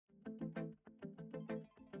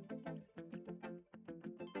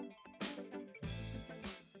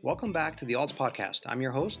Welcome back to the Alts Podcast. I'm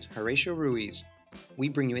your host, Horatio Ruiz. We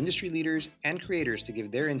bring you industry leaders and creators to give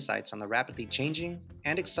their insights on the rapidly changing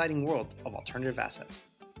and exciting world of alternative assets.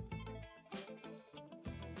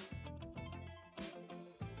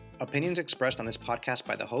 Opinions expressed on this podcast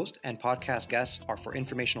by the host and podcast guests are for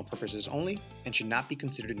informational purposes only and should not be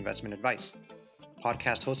considered investment advice.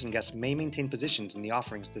 Podcast hosts and guests may maintain positions in the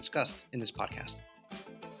offerings discussed in this podcast.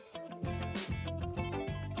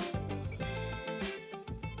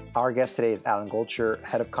 Our guest today is Alan Goldsher,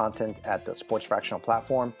 Head of Content at the sports fractional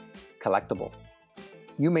platform, Collectible.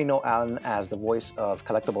 You may know Alan as the voice of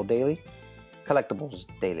Collectible Daily, Collectible's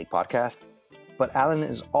daily podcast, but Alan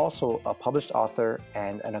is also a published author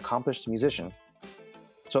and an accomplished musician.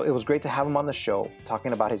 So it was great to have him on the show,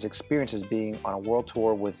 talking about his experiences being on a world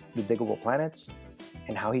tour with the Diggable Planets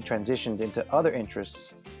and how he transitioned into other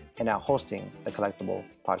interests and now hosting the Collectible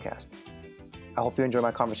podcast. I hope you enjoy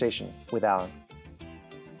my conversation with Alan.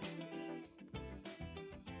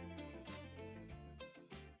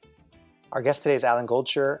 Our guest today is Alan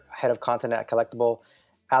Goldsher, Head of Content at Collectible.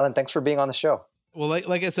 Alan, thanks for being on the show. Well,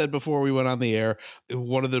 like I said before we went on the air,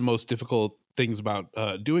 one of the most difficult things about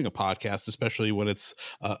doing a podcast, especially when it's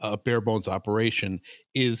a bare bones operation,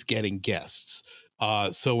 is getting guests.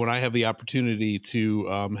 So when I have the opportunity to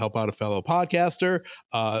help out a fellow podcaster,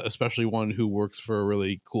 especially one who works for a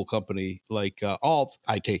really cool company like Alt,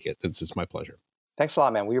 I take it. It's just my pleasure. Thanks a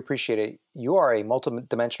lot, man. We appreciate it. You are a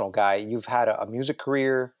multidimensional guy. You've had a music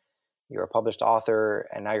career. You're a published author,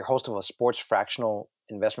 and now you're host of a sports fractional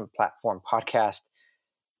investment platform podcast.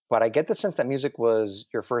 But I get the sense that music was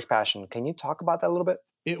your first passion. Can you talk about that a little bit?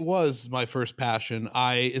 It was my first passion.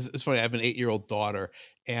 It's funny. I have an 8-year-old daughter,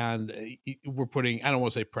 and we're putting, I don't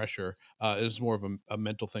want to say pressure. It's more of a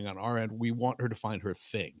mental thing on our end. We want her to find her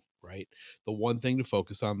thing, right? The one thing to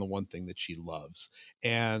focus on, the one thing that she loves.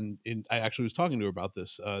 And I actually was talking to her about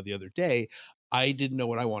this the other day. I didn't know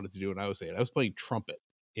what I wanted to do when I was 8. I was playing trumpet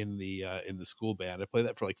in the school band. I played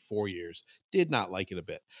that for like 4 years. Did not like it a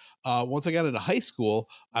bit. Once I got into high school,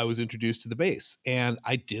 I was introduced to the bass, and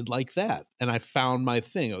I did like that. And I found my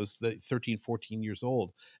thing. I was 13, 14 years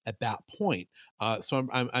old at that point. So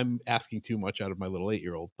I'm asking too much out of my little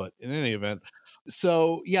 8-year-old, but in any event.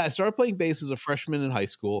 So yeah, I started playing bass as a freshman in high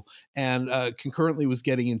school, and concurrently was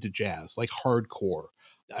getting into jazz, like hardcore.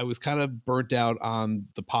 I was kind of burnt out on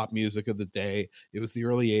the pop music of the day. It was the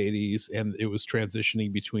early 80s, and it was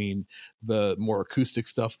transitioning between the more acoustic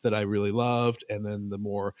stuff that I really loved and then the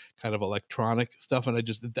more kind of electronic stuff. And I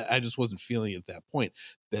just wasn't feeling it at that point.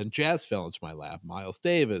 Then jazz fell into my lap. Miles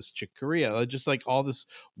Davis, Chick Corea, just like all this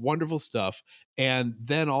wonderful stuff. And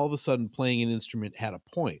then all of a sudden playing an instrument had a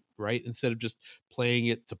point, right? Instead of just playing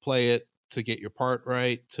it to play it, to get your part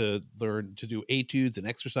right, to learn to do etudes and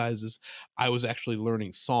exercises, I was actually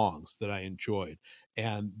learning songs that I enjoyed.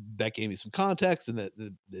 And that gave me some context, and that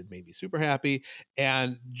made me super happy.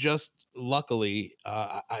 And just luckily,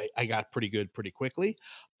 I got pretty good pretty quickly.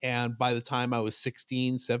 And by the time I was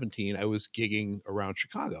 16, 17, I was gigging around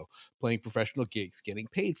Chicago, playing professional gigs, getting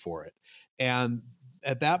paid for it. And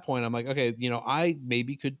at that point, I'm like, okay, I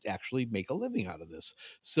maybe could actually make a living out of this.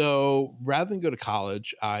 So rather than go to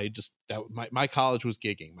college, my college was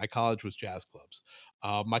gigging. My college was jazz clubs.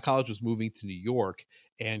 My college was moving to New York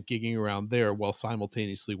and gigging around there while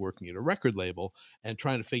simultaneously working at a record label and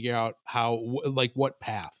trying to figure out what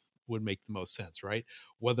path would make the most sense, right?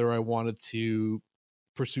 Whether I wanted to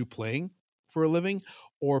pursue playing for a living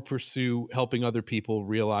or pursue helping other people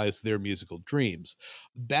realize their musical dreams.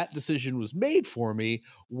 That decision was made for me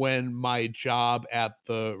when my job at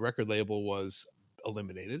the record label was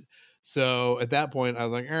eliminated. So at that point, I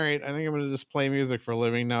was like, all right, I think I'm going to just play music for a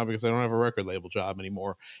living now because I don't have a record label job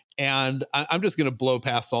anymore. And I'm just going to blow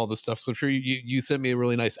past all this stuff. So I'm sure you sent me a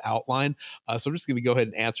really nice outline. So I'm just going to go ahead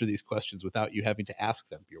and answer these questions without you having to ask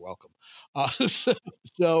them. You're welcome.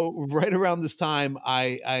 So right around this time,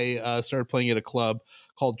 I started playing at a club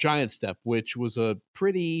called Giant Step, which was a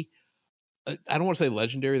pretty, I don't want to say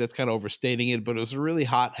legendary, that's kind of overstating it, but it was a really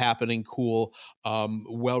hot, happening, cool,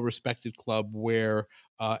 well-respected club where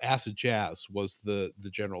acid jazz was the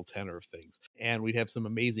general tenor of things. And we'd have some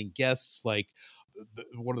amazing guests. Like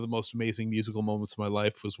one of the most amazing musical moments of my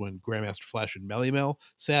life was when Grandmaster Flash and Melly Mel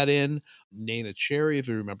sat in, Nana Cherry, if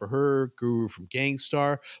you remember her, Guru from Gang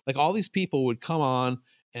Starr. Like all these people would come on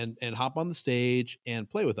and hop on the stage and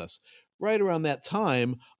play with us. Right around that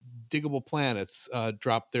time, Diggable Planets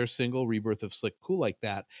dropped their single Rebirth of Slick Cool Like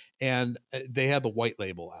That, and they had the white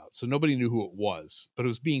label out, so nobody knew who it was, but it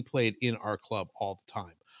was being played in our club all the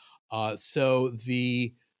time. So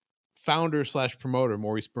the founder / promoter,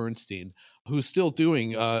 Maurice Bernstein, who's still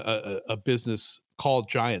doing a business called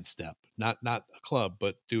Giant Step, not a club,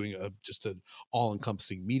 but doing just an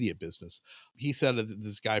all-encompassing media business. He said that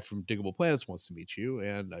this guy from Diggable Planets wants to meet you,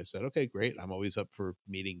 and I said, okay, great. I'm always up for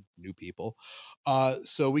meeting new people.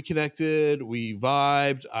 So we connected, we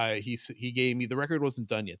vibed. He gave me, the record wasn't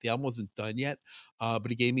done yet, the album wasn't done yet, but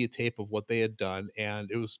he gave me a tape of what they had done,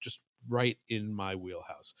 and it was just right in my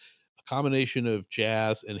wheelhouse. A combination of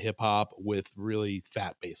jazz and hip hop with really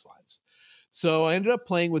fat bass lines. So I ended up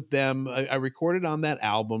playing with them. I recorded on that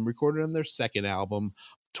album, recorded on their second album,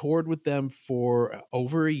 toured with them for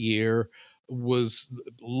over a year, was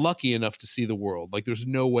lucky enough to see the world. Like there's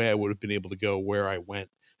no way I would have been able to go where I went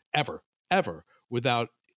ever without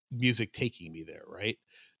music taking me there, right?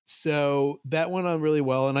 So that went on really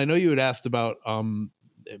well. And I know you had asked about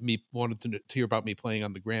me wanted to hear about me playing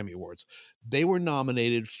on the Grammy Awards. They were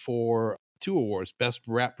nominated for 2 awards, Best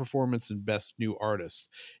Rap Performance and Best New Artist,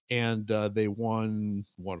 and they won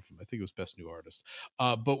one of them. I think it was Best New Artist.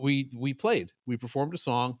 But we performed a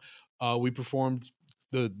song, we performed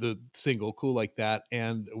the single "Cool Like That,"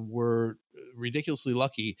 and we're ridiculously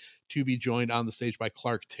lucky to be joined on the stage by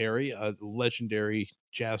Clark Terry, a legendary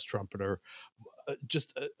jazz trumpeter,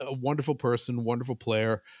 just a wonderful person, wonderful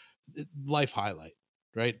player, life highlight,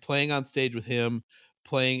 right? Playing on stage with him,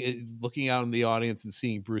 looking out in the audience and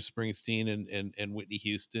seeing Bruce Springsteen and Whitney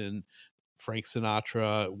Houston, Frank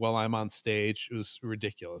Sinatra while I'm on stage. It was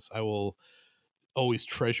ridiculous. I will always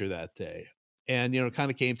treasure that day. And, it kind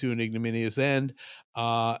of came to an ignominious end.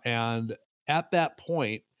 And at that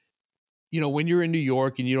point, when you're in New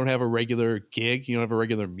York and you don't have a regular gig, you don't have a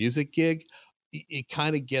regular music gig, it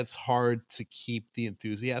kind of gets hard to keep the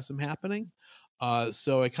enthusiasm happening.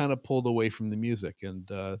 So I kind of pulled away from the music, and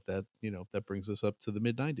that brings us up to the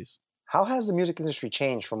mid 90s. How has the music industry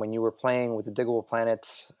changed from when you were playing with the Diggable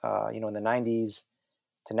Planets, in the 90s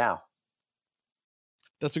to now?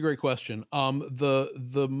 That's a great question.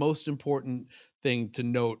 The most important thing to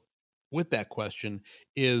note with that question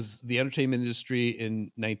is the entertainment industry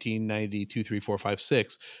in 1990, 2, 3, 4, 5,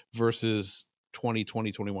 6 versus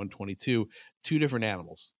 2020, 21, 22, two different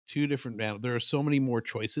animals. There are so many more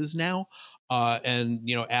choices now, and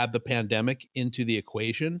add the pandemic into the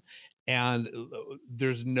equation, and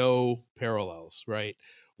there's no parallels, right?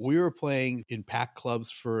 We were playing in packed clubs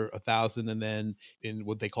for 1,000, and then in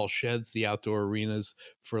what they call sheds, the outdoor arenas,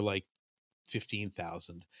 for like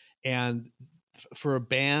 15,000. And for a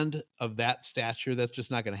band of that stature, that's just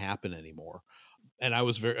not going to happen anymore. And I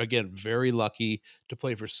was very lucky to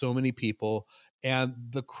play for so many people. And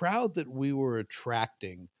the crowd that we were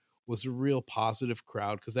attracting was a real positive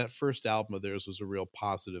crowd, because that first album of theirs was a real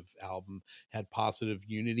positive album, had positive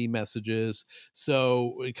unity messages.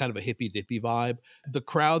 So kind of a hippy dippy vibe. The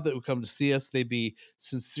crowd that would come to see us, they'd be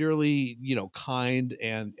sincerely, kind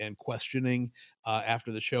and questioning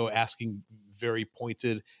after the show, asking very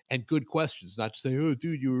pointed and good questions, not just saying, "Oh,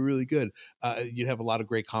 dude, you were really good." You'd have a lot of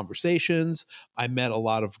great conversations. I met a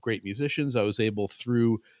lot of great musicians. I was able,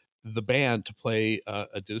 through the band, to play.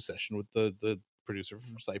 I did a session with the producer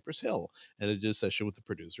from Cypress Hill, and I did a session with the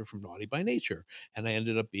producer from Naughty by Nature, and I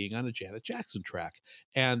ended up being on a Janet Jackson track.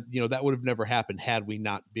 And that would have never happened had we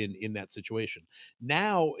not been in that situation.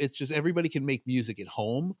 Now it's just everybody can make music at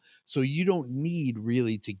home, so you don't need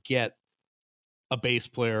really to get a bass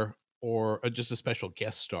player or just a special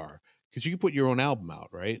guest star, because you can put your own album out,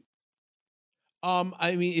 right?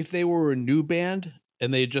 I mean, if they were a new band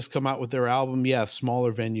and they had just come out with their album, yeah,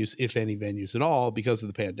 smaller venues, if any venues at all, because of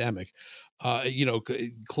the pandemic.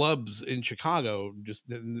 Clubs in Chicago,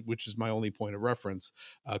 which is my only point of reference,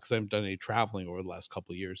 because I haven't done any traveling over the last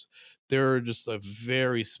couple of years. There are just a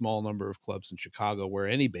very small number of clubs in Chicago where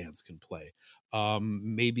any bands can play,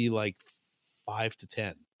 maybe like 5 to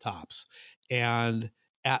 10 tops. And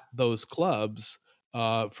at those clubs,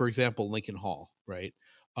 for example, Lincoln Hall, right?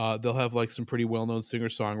 They'll have like some pretty well-known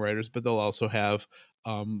singer-songwriters, but they'll also have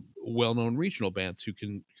well-known regional bands who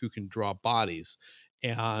can draw bodies.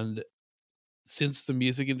 And since the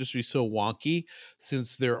music industry is so wonky,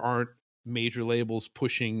 since there aren't major labels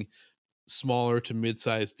pushing smaller to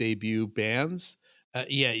mid-sized debut bands,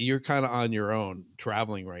 you're kind of on your own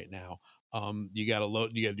traveling right now. You got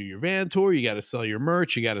to do your van tour, you got to sell your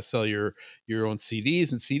merch, you got to sell your own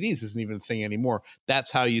CDs, and CDs isn't even a thing anymore.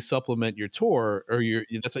 That's how you supplement your tour, or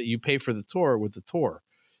that's how you pay for the tour with the tour.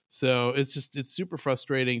 So it's super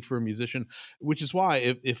frustrating for a musician, which is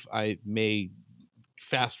why, if I may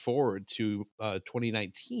fast forward to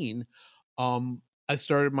 2019, I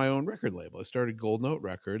started my own record label. I started Gold Note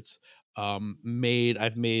Records. I've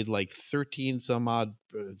made like 13 some odd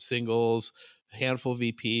singles, a handful of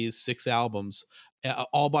EPs, 6 albums,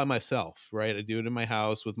 all by myself, right? I do it in my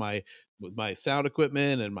house with my sound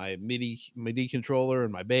equipment and my MIDI controller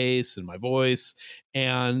and my bass and my voice.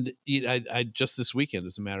 And I just this weekend,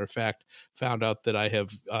 as a matter of fact, found out that I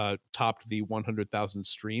have topped the 100,000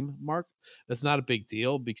 stream mark. That's not a big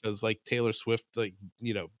deal because like Taylor Swift, like,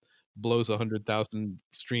 blows 100,000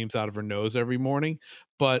 streams out of her nose every morning.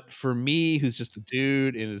 But for me, who's just a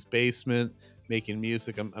dude in his basement making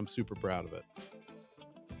music, I'm super proud of it.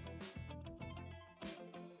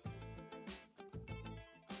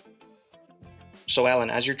 So, Alan,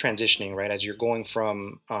 as you're transitioning, right, as you're going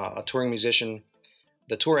from a touring musician,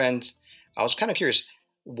 the tour ends. I was kind of curious,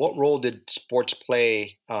 what role did sports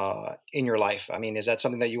play in your life? I mean, is that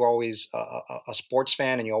something that you were always a sports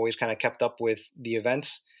fan and you always kind of kept up with the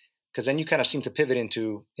events? Because then you kind of seem to pivot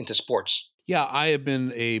into sports. Yeah, I have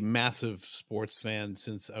been a massive sports fan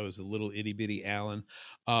since I was a little itty bitty Alan.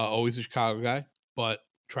 Always a Chicago guy, but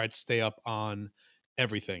tried to stay up on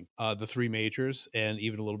everything, the three majors, and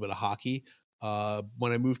even a little bit of hockey.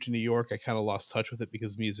 When I moved to New York, I kind of lost touch with it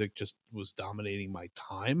because music just was dominating my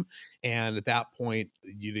time. And at that point,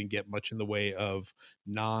 you didn't get much in the way of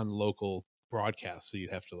non-local broadcasts. So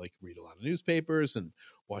you'd have to like read a lot of newspapers and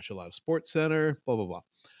watch a lot of Sports Center, blah, blah, blah.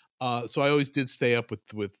 So I always did stay up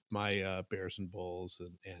with my Bears and Bulls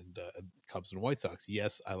and Cubs and White Sox.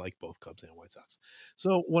 Yes, I like both Cubs and White Sox.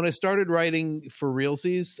 So when I started writing for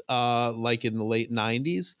realsies, like in the late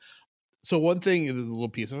 '90s, so one thing, a little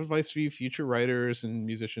piece of advice for you future writers and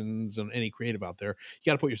musicians and any creative out there,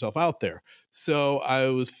 you got to put yourself out there. So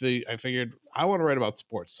I figured I want to write about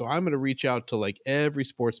sports, so I'm going to reach out to like every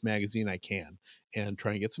sports magazine I can and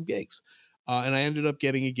try and get some gigs. And I ended up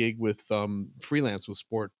getting a gig with freelance with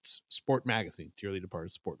Sport Magazine, dearly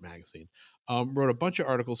departed Sport Magazine. Wrote a bunch of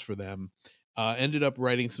articles for them. Ended up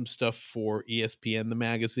writing some stuff for ESPN, the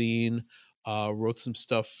magazine. Wrote some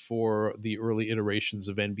stuff for the early iterations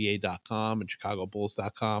of NBA.com and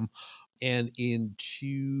ChicagoBulls.com. And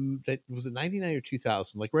was it 99 or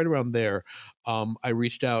 2000, like right around there, I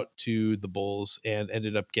reached out to the Bulls and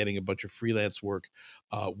ended up getting a bunch of freelance work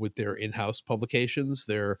with their in-house publications,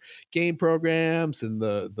 their game programs, and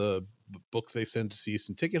the books they send to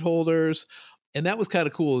season ticket holders. And that was kind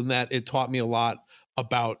of cool in that it taught me a lot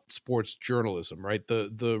about sports journalism, right?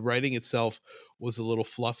 The writing itself was a little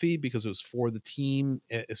fluffy because it was for the team,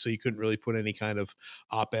 so you couldn't really put any kind of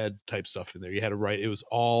op-ed type stuff in there. You had to write, it was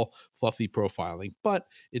all fluffy profiling, but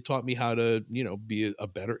it taught me how to, be a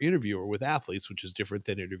better interviewer with athletes, which is different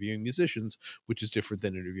than interviewing musicians, which is different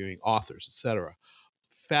than interviewing authors, etc.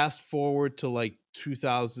 Fast forward to like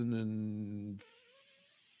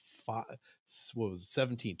 2005, what was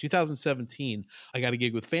it, 2017, I got a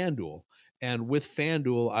gig with FanDuel. And with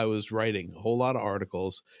FanDuel, I was writing a whole lot of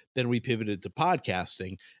articles. Then we pivoted to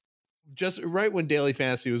podcasting. Just right when Daily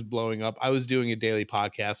Fantasy was blowing up, I was doing a daily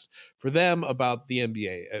podcast for them about the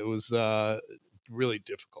NBA. It was really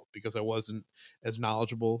difficult because I wasn't as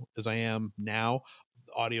knowledgeable as I am now.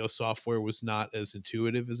 The audio software was not as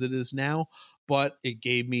intuitive as it is now, but it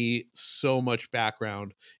gave me so much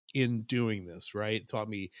background in doing this, right? It taught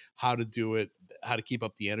me how to do it, how to keep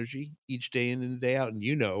up the energy each day in and day out. And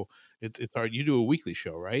it's hard. You do a weekly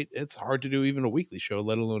show, right? It's hard to do even a weekly show,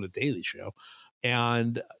 let alone a daily show.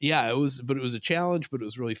 And yeah, it was a challenge, but it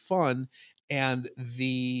was really fun. And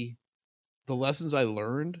the lessons I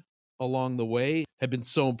learned along the way have been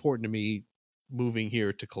so important to me moving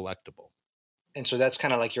here to Collectable. And so that's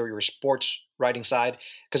kind of like your sports writing side,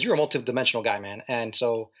 because you're a multi-dimensional guy, man. And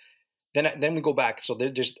so then we go back. So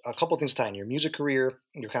there's a couple of things tying your music career,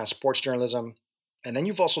 your kind of sports journalism, and then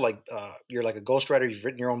you've also you're like a ghostwriter. You've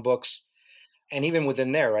written your own books, and even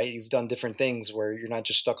within there, right, you've done different things where you're not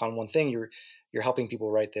just stuck on one thing. You're helping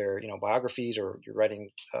people write their biographies, or you're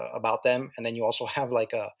writing about them, and then you also have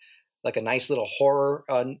like a nice little horror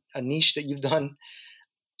a niche that you've done.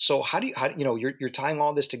 So how do you're tying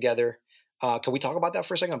all this together? Can we talk about that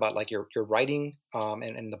for a second, about like your writing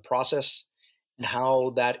and the process, and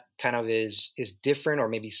how that kind of is different or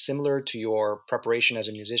maybe similar to your preparation as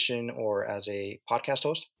a musician or as a podcast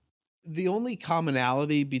host? The only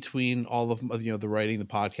commonality between all of the writing, the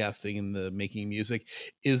podcasting, and the making music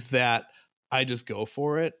is that I just go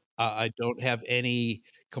for it. I don't have any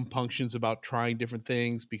compunctions about trying different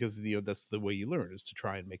things because that's the way you learn, is to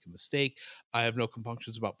try and make a mistake. I have no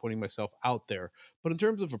compunctions about putting myself out there. But in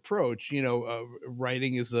terms of approach,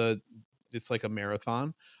 writing it's like a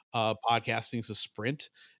marathon. Podcasting is a sprint,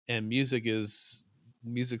 and music's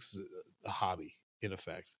a hobby, in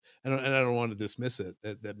effect. And I don't want to dismiss it.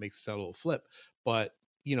 That makes it sound a little flip, but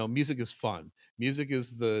music is fun. Music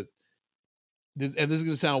is and this is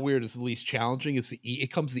going to sound weird, it's the least challenging.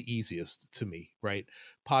 It comes the easiest to me, right?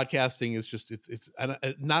 podcasting is just it's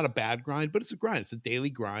not a bad grind, but it's a grind. It's a daily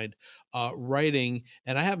grind. Writing,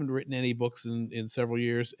 and I haven't written any books in several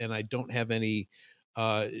years, and I don't have any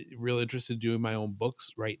real interest in doing my own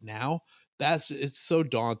books right now. It's so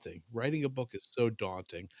daunting. Writing a book is so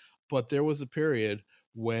daunting. But there was a period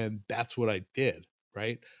when that's what I did,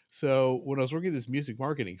 right? So when I was working at this music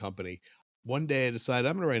marketing company, one day I decided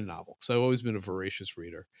I'm going to write a novel. So I've always been a voracious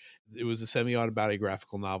reader. It was a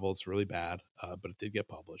semi-autobiographical novel. It's really bad, but it did get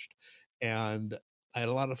published. And I had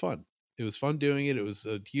a lot of fun. It was fun doing it. It was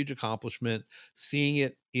a huge accomplishment. Seeing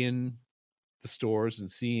it in the stores and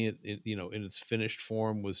seeing it in its finished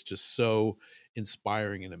form was just so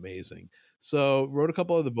inspiring and amazing. So wrote a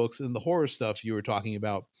couple of the books, and the horror stuff you were talking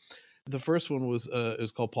about. The first one was it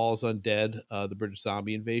was called Paul's Undead, the British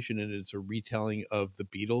Zombie Invasion, and it's a retelling of the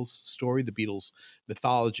Beatles story, the Beatles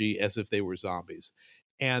mythology, as if they were zombies.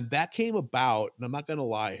 And that came about, and I'm not going to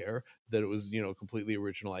lie here, that it was a completely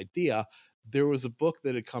original idea. There was a book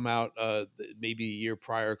that had come out maybe a year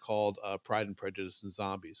prior called Pride and Prejudice and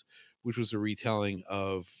Zombies, which was a retelling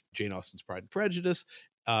of Jane Austen's Pride and Prejudice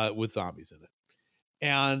with zombies in it.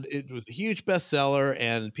 And it was a huge bestseller,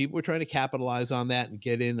 and people were trying to capitalize on that and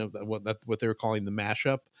get in what they were calling the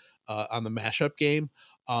mashup on the mashup game.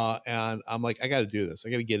 And I'm like, I got to do this. I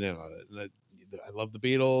got to get in on it. And I love the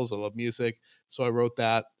Beatles. I love music. So I wrote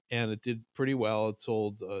that, and it did pretty well. It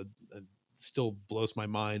sold, it still blows my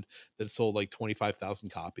mind that it sold like 25,000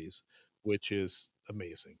 copies, which is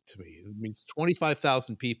amazing to me. It means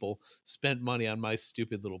 25,000 people spent money on my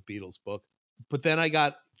stupid little Beatles book. But then I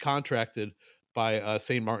got contracted by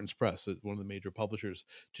St. Martin's Press, one of the major publishers,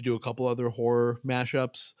 to do a couple other horror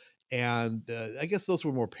mashups. And I guess those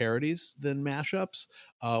were more parodies than mashups.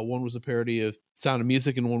 One was a parody of Sound of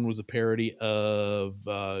Music, and one was a parody of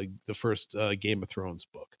the first Game of Thrones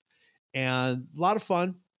book. And a lot of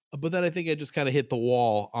fun. But then I think I just kind of hit the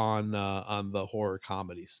wall on the horror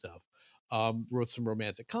comedy stuff. Wrote some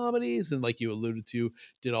romantic comedies, and like you alluded to,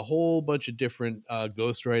 did a whole bunch of different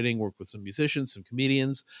ghostwriting, worked with some musicians, some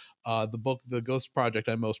comedians. The Ghost project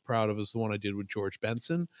I'm most proud of is the one I did with George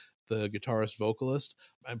Benson, the guitarist vocalist.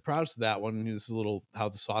 I'm proud of that one. This is a little how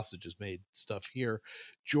the sausage is made stuff here.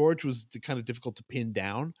 George was kind of difficult to pin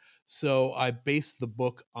down, so I based the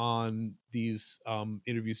book on these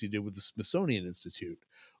interviews he did with the Smithsonian Institute,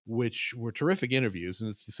 which were terrific interviews, and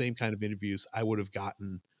it's the same kind of interviews I would have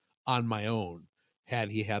gotten on my own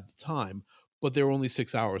had he had the time, but they were only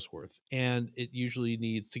 6 hours worth. And it usually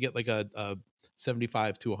needs to get like a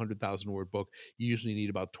 75 to 100,000 word book. You usually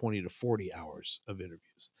need about 20 to 40 hours of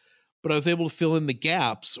interviews. But I was able to fill in the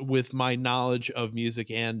gaps with my knowledge of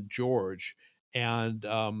music and George. And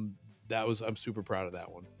I'm super proud of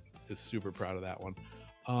that one. Super proud of that one.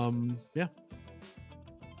 Yeah.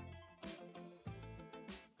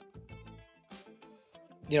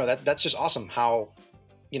 That's just awesome how,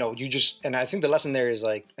 you just, and I think the lesson there is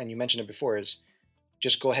like, and you mentioned it before, is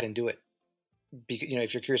just go ahead and do it.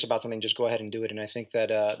 If you're curious about something, just go ahead and do it. And I think that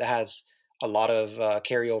that has a lot of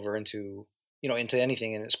carryover into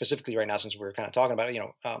anything, and specifically right now, since we're kind of talking about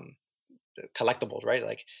collectibles, right?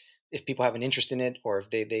 Like if people have an interest in it, or if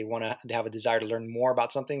they want to have a desire to learn more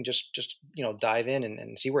about something, just dive in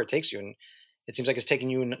and see where it takes you. And it seems like it's taking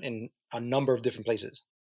you in a number of different places.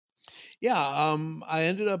 Yeah, I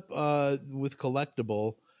ended up with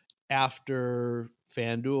Collectible after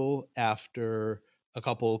FanDuel, after a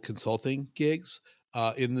couple consulting gigs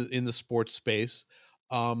in the sports space,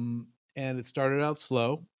 and it started out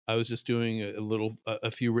slow. I was just doing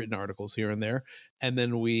a few written articles here and there, and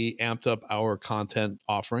then we amped up our content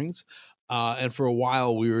offerings. And for a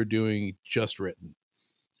while, we were doing just written,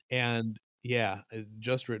 and yeah,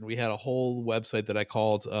 just written. We had a whole website that I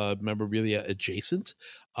called Memorabilia Adjacent.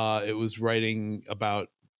 It was writing about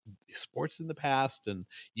sports in the past and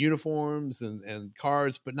uniforms and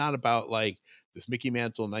cards, but not about like this Mickey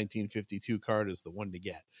Mantle 1952 card is the one to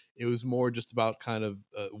get. It was more just about kind of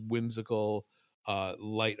a whimsical,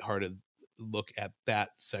 lighthearted look at that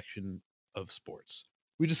section of sports.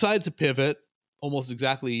 We decided to pivot almost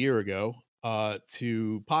exactly a year ago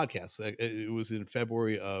to podcasts. It was in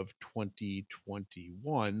February of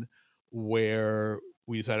 2021 where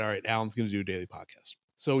we decided, all right, Alan's going to do a daily podcast.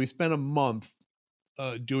 So we spent a month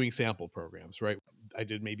doing sample programs, right? I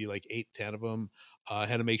did maybe like 8-10 of them.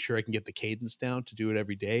 Had to make sure I can get the cadence down to do it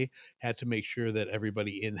every day. Had to make sure that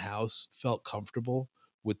everybody in-house felt comfortable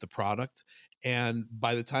with the product. And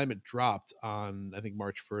by the time it dropped on, I think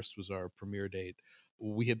March 1st was our premiere date,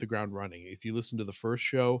 we hit the ground running. If you listen to the first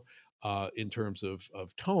show, in terms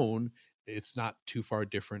of tone, it's not too far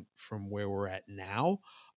different from where we're at now.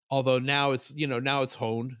 Although now it's, now it's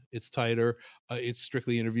honed, it's tighter, it's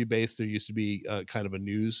strictly interview based. There used to be kind of a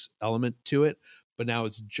news element to it, but now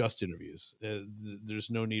it's just interviews. There's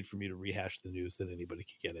no need for me to rehash the news that anybody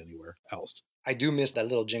could get anywhere else. I do miss that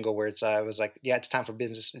little jingle where it's was like, yeah, it's time for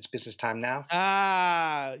business. It's business time now.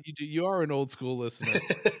 You are an old school listener.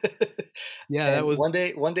 Yeah, and that was one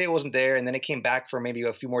day it wasn't there, and then it came back for maybe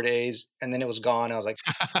a few more days, and then it was gone. I was like,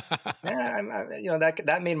 man,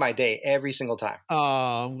 that made my day every single time.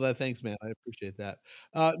 Oh, I'm glad. Thanks, man. I appreciate that.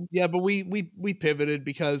 Yeah, but we pivoted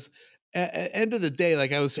because at end of the day,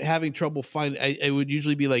 like I was having trouble finding. I would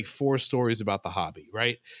usually be like 4 stories about the hobby,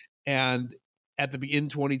 right? And at the in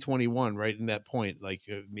 2021, right in that point, like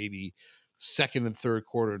maybe second and third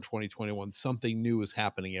quarter in 2021, something new was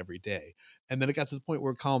happening every day. And then it got to the point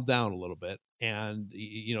where it calmed down a little bit, and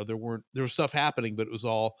there was stuff happening, but it was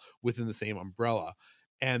all within the same umbrella.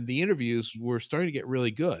 And the interviews were starting to get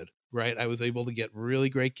really good, right? I was able to get really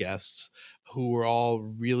great guests who were all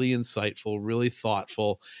really insightful, really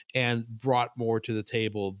thoughtful, and brought more to the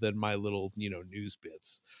table than my little, news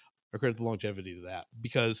bits. I credit the longevity to that,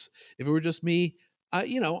 because if it were just me,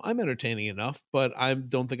 I'm entertaining enough, but I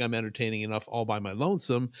don't think I'm entertaining enough all by my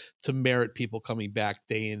lonesome to merit people coming back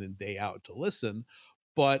day in and day out to listen.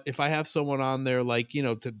 But if I have someone on there, like,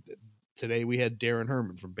 today we had Darren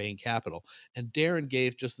Herman from Bain Capital, and Darren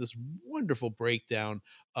gave just this wonderful breakdown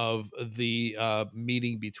of the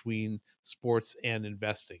meeting between sports and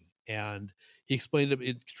investing. And he explained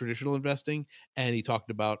it traditional investing, and he talked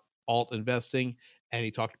about alt investing, and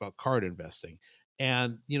he talked about card investing.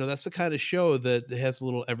 And, that's the kind of show that has a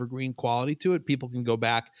little evergreen quality to it. People can go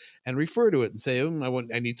back and refer to it and say,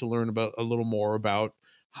 I need to learn about a little more about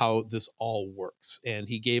how this all works. And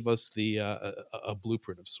he gave us a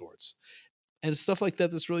blueprint of sorts. And stuff like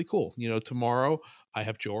that that's really cool. Tomorrow I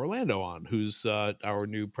have Joe Orlando on, who's our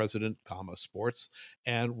new president, sports,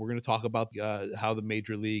 and we're going to talk about how the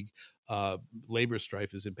major league labor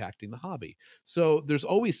strife is impacting the hobby. So there's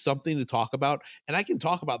always something to talk about, and I can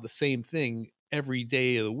talk about the same thing every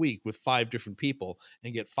day of the week with 5 different people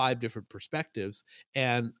and get 5 different perspectives.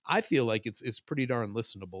 And I feel like it's pretty darn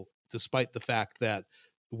listenable, despite the fact that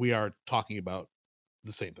we are talking about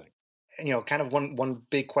the same thing. Kind of one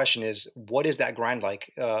big question is, what is that grind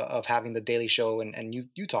like of having the daily show? And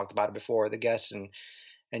you talked about it before, the guests and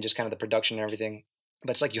just kind of the production and everything.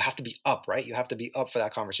 But it's like you have to be up, right? You have to be up for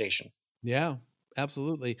that conversation. Yeah,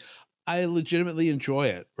 absolutely. I legitimately enjoy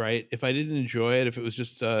it, right? If I didn't enjoy it, if it was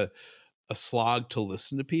just a slog to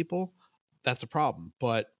listen to people, that's a problem.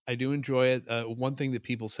 But I do enjoy it. One thing that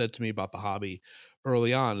people said to me about the hobby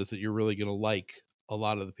early on is that you're really going to like a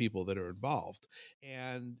lot of the people that are involved.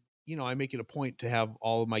 And I make it a point to have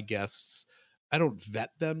all of my guests. I don't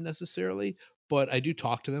vet them necessarily, but I do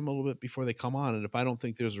talk to them a little bit before they come on. And if I don't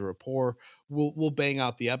think there's a rapport, we'll bang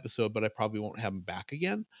out the episode, but I probably won't have them back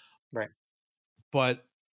again. Right. But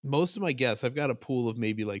most of my guests, I've got a pool of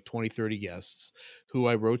maybe like 20, 30 guests who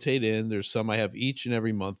I rotate in. There's some I have each and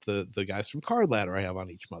every month. The guys from Card Ladder I have on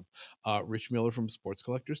each month. Rich Miller from Sports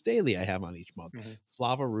Collectors Daily I have on each month. Mm-hmm.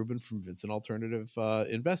 Slava Rubin from Vincent Alternative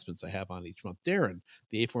Investments I have on each month. Darren,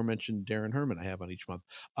 the aforementioned Darren Herman I have on each month.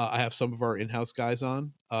 I have some of our in-house guys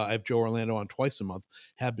on. I have Joe Orlando on twice a month,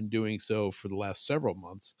 have been doing so for the last several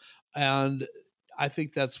months. And I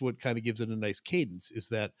think that's what kind of gives it a nice cadence, is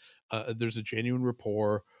that there's a genuine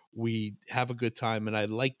rapport. We have a good time, and I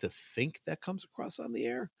like to think that comes across on the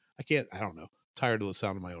air. I don't know. Tired of the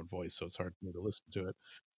sound of my own voice, so it's hard for me to listen to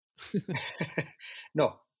it.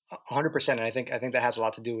 No, 100%. And I think that has a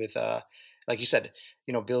lot to do with, like you said,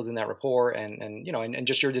 building that rapport and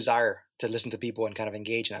just your desire to listen to people and kind of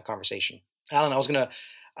engage in that conversation. Alan, I was gonna,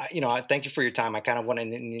 I thank you for your time. I kind of want, in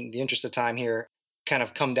the interest of time here, kind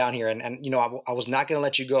of come down here and I was not going to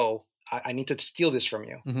let you go. I need to steal this from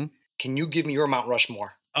you. Mm-hmm. Can you give me your Mount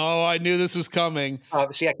Rushmore? Oh, I knew this was coming.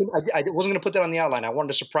 See, I wasn't going to put that on the outline. I wanted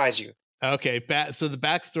to surprise you. Okay. So the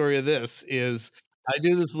backstory of this is I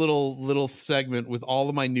do this little segment with all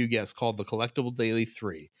of my new guests called the Collectible Daily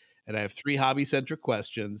 3. And I have 3 hobby-centric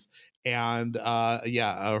questions. And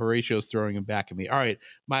Horatio's throwing them back at me. All right,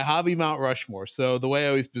 my hobby Mount Rushmore. So the way I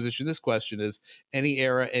always position this question is any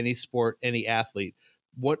era, any sport, any athlete.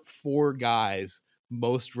 What 4 guys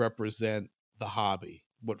most represent the hobby?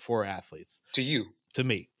 What 4 athletes? To you. To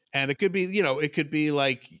me. And it could be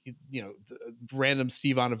like, random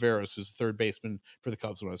Steve Ontiveros, who's third baseman for the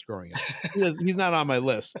Cubs when I was growing up. He's not on my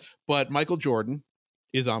list, but Michael Jordan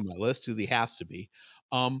is on my list because he has to be.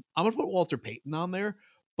 I'm going to put Walter Payton on there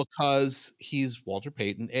because he's Walter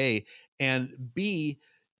Payton, A, and B,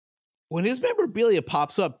 when his memorabilia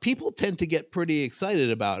pops up, people tend to get pretty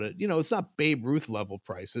excited about it. It's not Babe Ruth level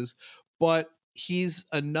prices, but he's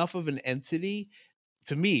enough of an entity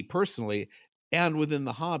to me personally and within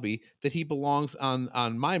the hobby that he belongs on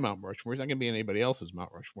my Mount Rushmore. He's not going to be anybody else's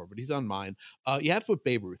Mount Rushmore, but he's on mine. You have to put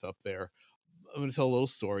Babe Ruth up there. I'm going to tell a little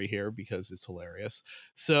story here because it's hilarious.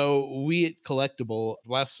 So we at Collectible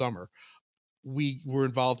last summer, we were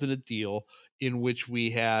involved in a deal in which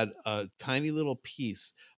we had a tiny little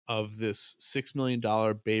piece of this $6 million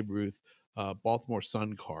Babe Ruth Baltimore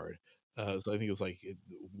Sun card. So I think it was like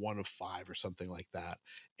 1 of 5 or something like that.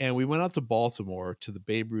 And we went out to Baltimore to the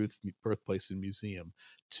Babe Ruth Birthplace and Museum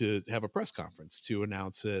to have a press conference to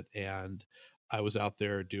announce it. And I was out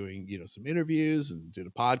there doing, some interviews and did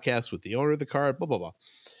a podcast with the owner of the card, blah, blah, blah.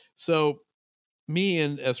 So me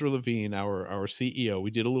and Ezra Levine, our CEO,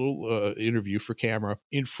 we did a little interview for camera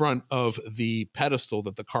in front of the pedestal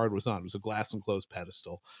that the card was on. It was a glass enclosed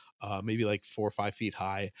pedestal, maybe like 4 or 5 feet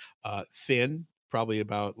high, thin, probably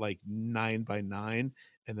about like 9 by 9.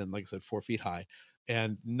 And then, like I said, 4 feet high.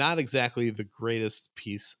 And not exactly the greatest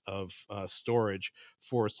piece of storage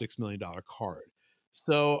for a $6 million card.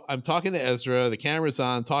 So I'm talking to Ezra, the camera's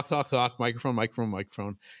on, talk,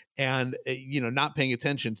 microphone, and not paying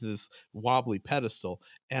attention to this wobbly pedestal.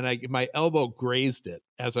 And my elbow grazed it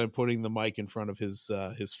as I'm putting the mic in front of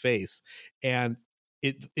his face, and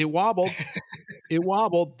it wobbled. It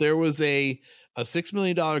wobbled. There was a $6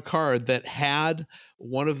 million card that had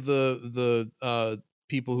one of the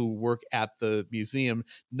people who work at the museum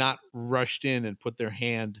not rushed in and put their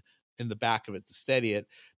hand in the back of it to steady it.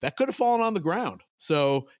 That could have fallen on the ground.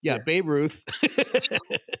 So yeah. Babe Ruth.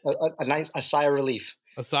 a sigh of relief.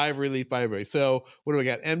 A sigh of relief by everybody. So what do we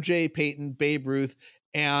got? MJ, Peyton, Babe Ruth.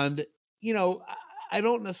 And, I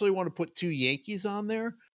don't necessarily want to put 2 Yankees on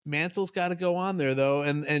there. Mantle's got to go on there though.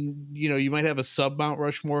 And you might have a sub Mount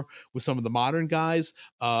Rushmore with some of the modern guys,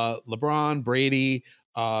 LeBron, Brady,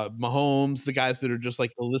 Mahomes, the guys that are just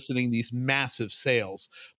like eliciting these massive sales.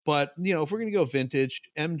 But, if we're going to go vintage,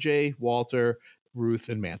 MJ, Walter, Ruth,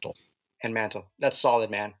 and Mantle. That's solid,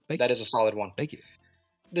 man. That is a solid one. Thank you.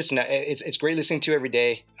 Listen, it's great listening to you every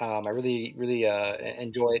day. I really, really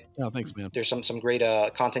enjoy it. Oh, thanks, man. There's some great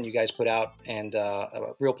content you guys put out, and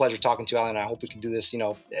a real pleasure talking to you, Alan. I hope we can do this,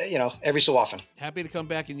 every so often. Happy to come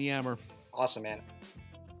back and yammer. Awesome, man.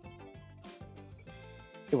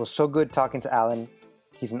 It was so good talking to Alan.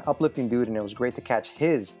 He's an uplifting dude, and it was great to catch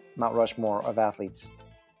his Mount Rushmore of athletes.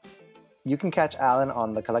 You can catch Alan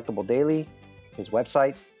on the Collectible Daily, his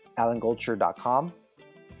website, alangoldsher.com,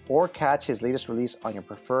 or catch his latest release on your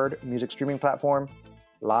preferred music streaming platform,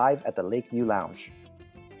 live at the Lakeview Lounge.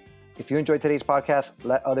 If you enjoyed today's podcast,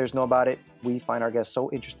 let others know about it. We find our guests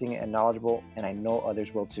so interesting and knowledgeable, and I know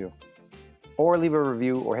others will too. Or leave a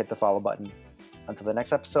review or hit the follow button. Until the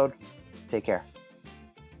next episode, take care.